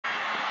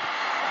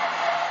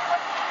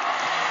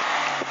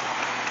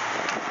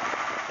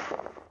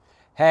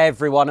Hey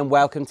everyone, and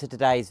welcome to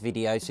today's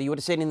video. So you would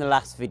have seen in the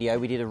last video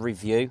we did a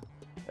review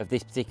of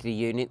this particular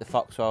unit, the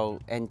Foxwell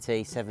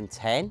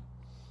NT710.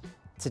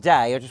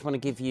 Today I just want to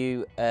give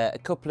you a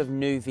couple of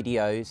new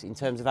videos in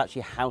terms of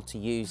actually how to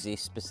use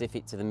this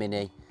specific to the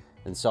Mini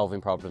and solving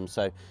problems.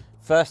 So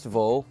first of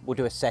all, we'll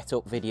do a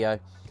setup video.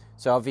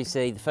 So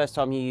obviously the first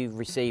time you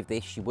receive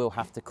this, you will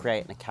have to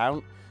create an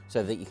account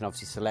so that you can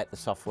obviously select the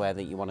software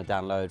that you want to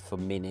download for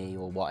Mini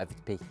or whatever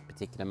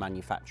particular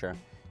manufacturer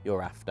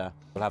you're after.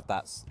 We'll have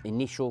that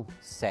initial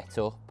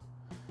setup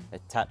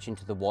attaching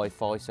to the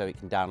Wi-Fi so it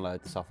can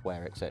download the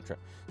software, etc.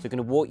 So we're going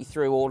to walk you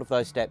through all of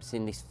those steps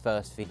in this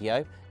first video,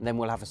 and then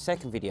we'll have a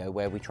second video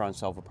where we try and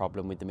solve a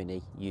problem with the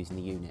Mini using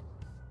the unit.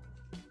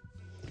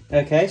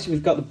 Okay, so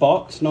we've got the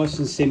box, nice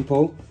and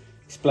simple,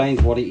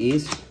 explains what it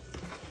is.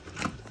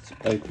 Let's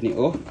open it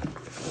up,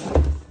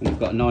 and we've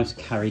got a nice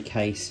carry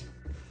case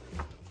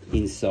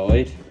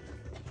inside.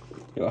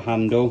 Got a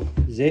handle,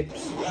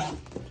 zips,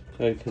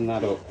 so open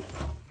that up.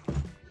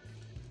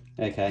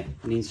 Okay,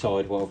 and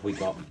inside what have we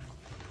got? So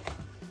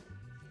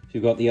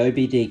we've got the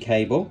OBD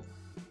cable,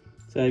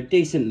 so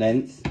decent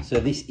length. So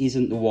this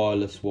isn't the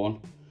wireless one,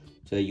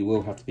 so you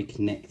will have to be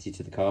connected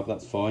to the car, but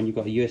that's fine. You've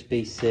got a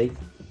USB-C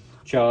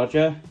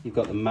charger, you've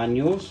got the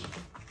manuals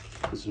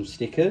and some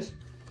stickers.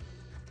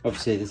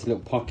 Obviously there's a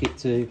little pocket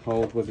to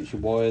hold whether it's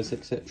your wires,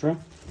 etc.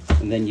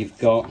 And then you've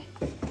got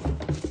the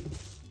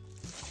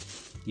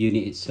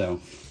unit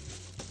itself.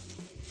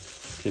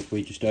 So if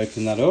we just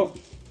open that up,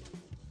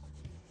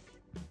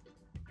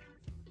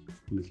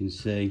 we can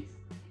see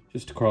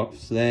just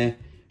across there,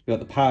 we've got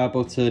the power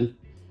button,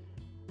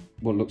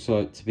 what looks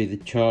like to be the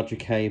charger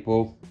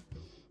cable,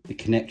 the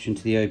connection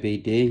to the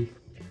OBD,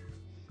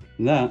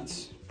 and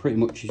that's pretty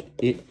much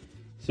it.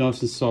 It's nice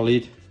and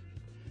solid,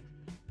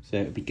 so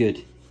it'll be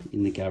good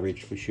in the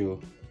garage for sure.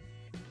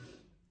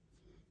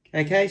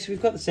 Okay, so we've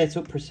got the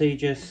setup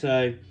procedure.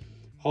 So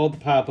hold the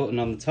power button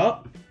on the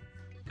top,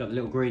 got the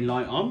little green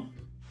light on,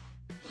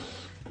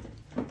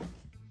 you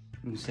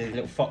can see the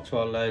little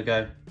Foxwell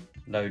logo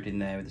loading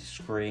there with the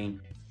screen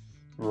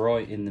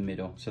right in the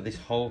middle. So this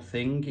whole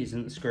thing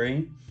isn't the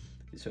screen,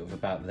 it's sort of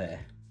about there.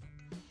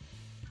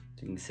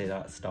 So you can see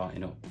that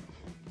starting up.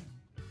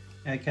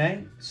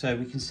 Okay, so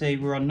we can see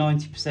we're on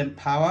 90%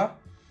 power.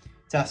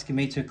 It's asking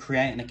me to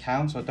create an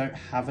account, so I don't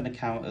have an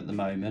account at the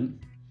moment.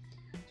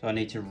 So I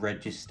need to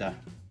register.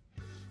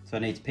 So I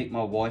need to pick my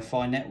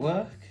Wi-Fi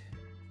network.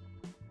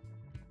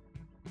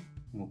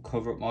 We'll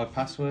cover up my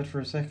password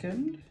for a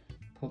second.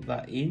 Put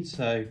that in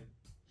so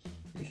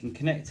you can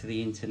connect to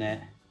the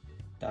internet,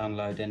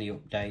 download any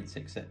updates,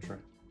 etc.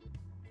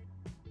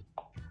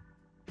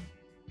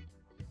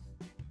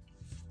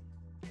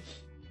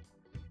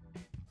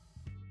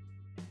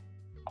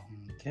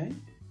 Okay, so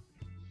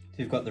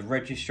we've got the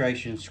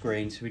registration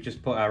screen, so we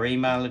just put our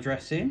email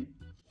address in.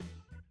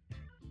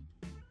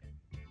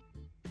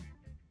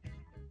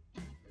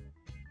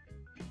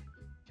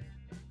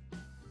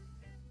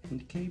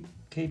 And the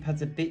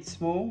keypad's a bit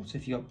small, so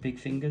if you've got big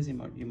fingers, you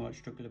might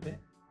struggle a bit.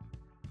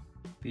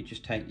 But you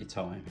just take your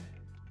time.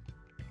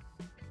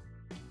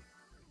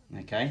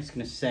 Okay, it's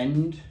going to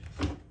send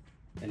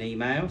an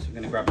email, so I'm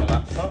going to grab my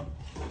laptop,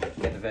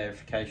 get the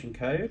verification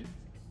code.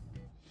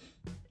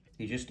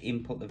 You just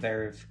input the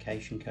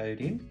verification code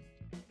in,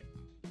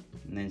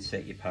 and then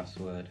set your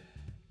password.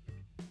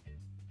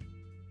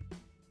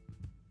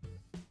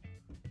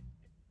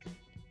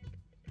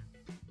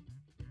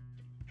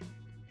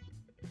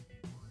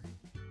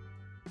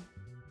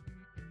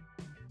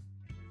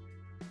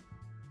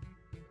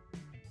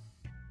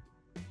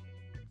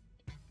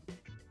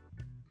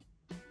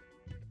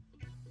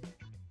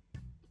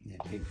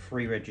 Pick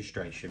free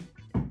registration.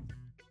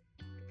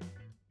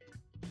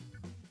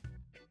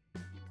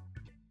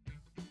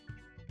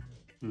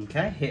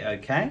 Okay, hit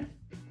OK,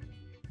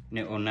 and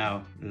it will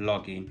now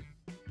log in.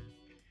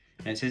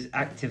 And it says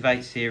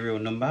activate serial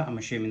number. I'm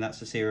assuming that's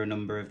the serial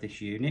number of this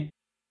unit.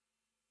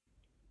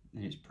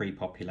 And it's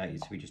pre-populated,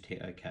 so we just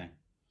hit OK.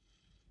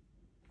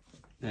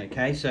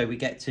 Okay, so we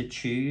get to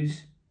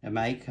choose a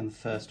make on the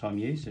first time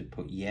use, so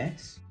put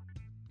yes.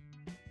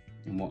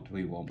 And what do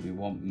we want? We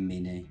want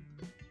Mini.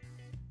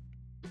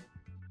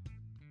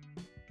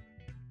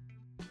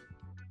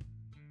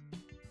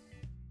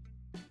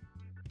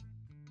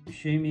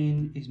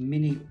 Assuming is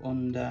Mini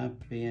under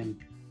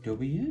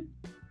BMW?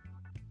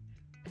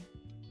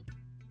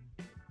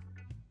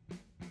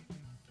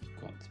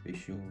 Got to be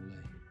surely.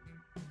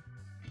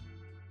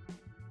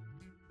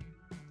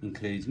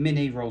 Includes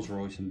Mini,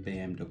 Rolls-Royce and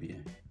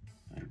BMW.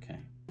 Okay.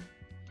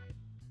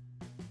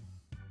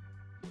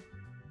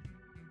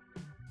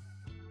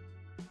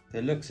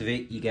 The looks of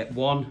it, you get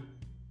one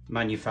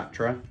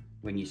manufacturer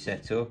when you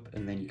set up,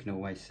 and then you can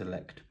always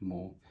select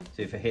more.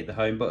 So if I hit the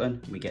home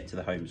button, we get to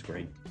the home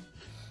screen.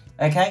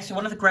 Okay, so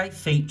one of the great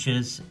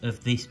features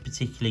of this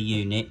particular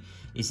unit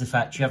is the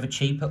fact you have a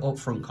cheaper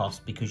upfront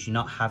cost because you're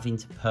not having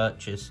to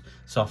purchase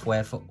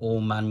software for all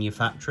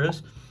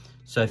manufacturers.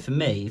 So for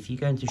me, if you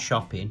go into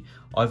shopping,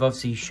 I've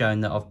obviously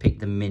shown that I've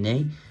picked the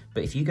Mini,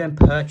 but if you go and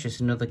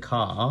purchase another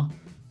car,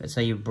 let's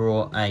say you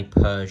brought a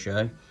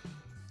Peugeot,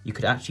 you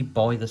could actually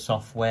buy the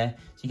software.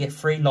 So you get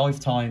free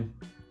lifetime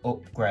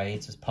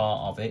upgrades as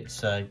part of it.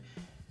 So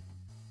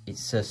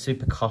it's a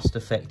super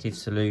cost-effective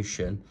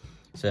solution.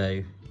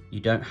 So you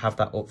don't have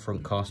that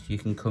upfront cost. You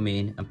can come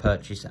in and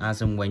purchase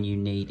as and when you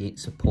need it,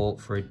 support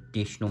for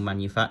additional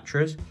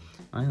manufacturers.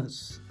 I think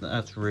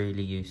that's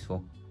really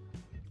useful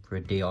for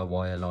a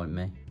DIYer like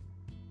me.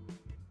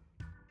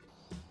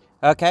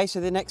 Okay, so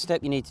the next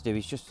step you need to do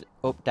is just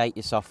update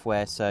your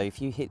software. So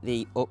if you hit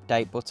the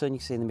update button, you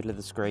see in the middle of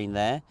the screen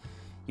there,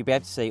 you'll be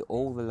able to see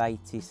all the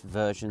latest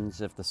versions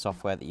of the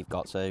software that you've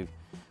got. So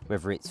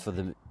whether it's for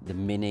the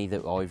Mini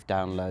that I've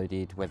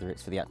downloaded, whether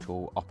it's for the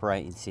actual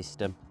operating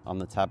system on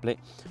the tablet.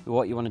 But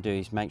what you want to do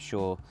is make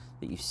sure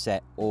that you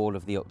set all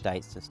of the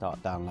updates to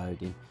start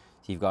downloading.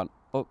 So you've got,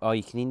 or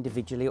you can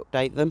individually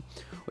update them,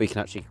 or you can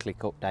actually click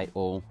update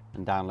all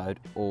and download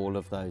all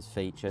of those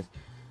features.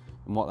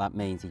 And what that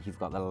means is you've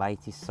got the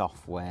latest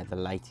software, the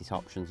latest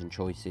options and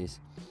choices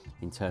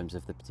in terms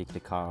of the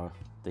particular car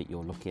that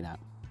you're looking at.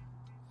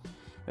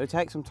 It'll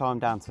take some time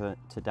to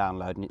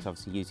download, and it's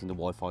obviously using the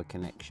Wi-Fi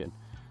connection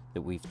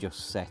that we've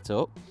just set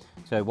up.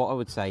 So what I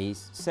would say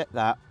is set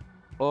that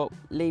up,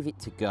 leave it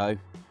to go.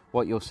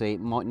 What you'll see, it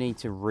might need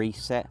to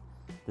reset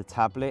the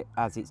tablet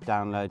as it's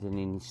downloading and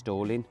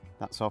installing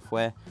that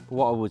software. But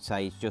what I would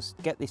say is just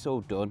get this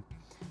all done,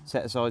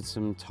 set aside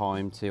some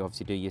time to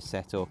obviously do your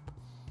setup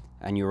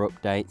and your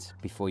updates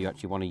before you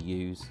actually want to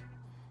use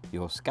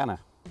your scanner.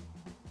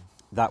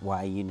 That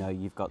way you know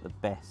you've got the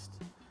best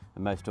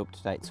and most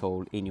up-to-date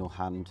tool in your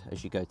hand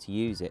as you go to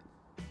use it.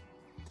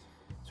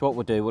 So what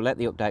we'll do, we'll let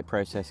the update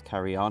process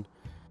carry on.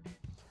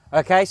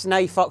 Okay, so now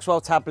your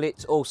Foxwell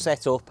tablet's all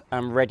set up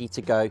and ready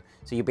to go.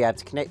 So you'll be able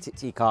to connect it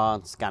to your car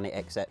and scan it,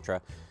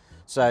 etc.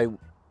 So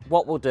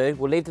what we'll do,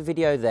 we'll leave the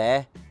video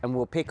there and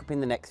we'll pick up in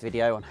the next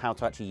video on how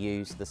to actually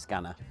use the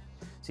scanner.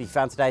 So if you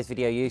found today's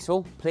video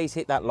useful, please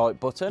hit that like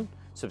button,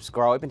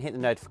 subscribe and hit the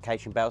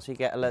notification bell so you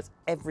get alerts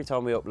every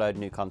time we upload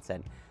new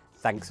content.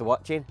 Thanks for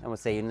watching and we'll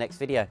see you in the next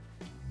video.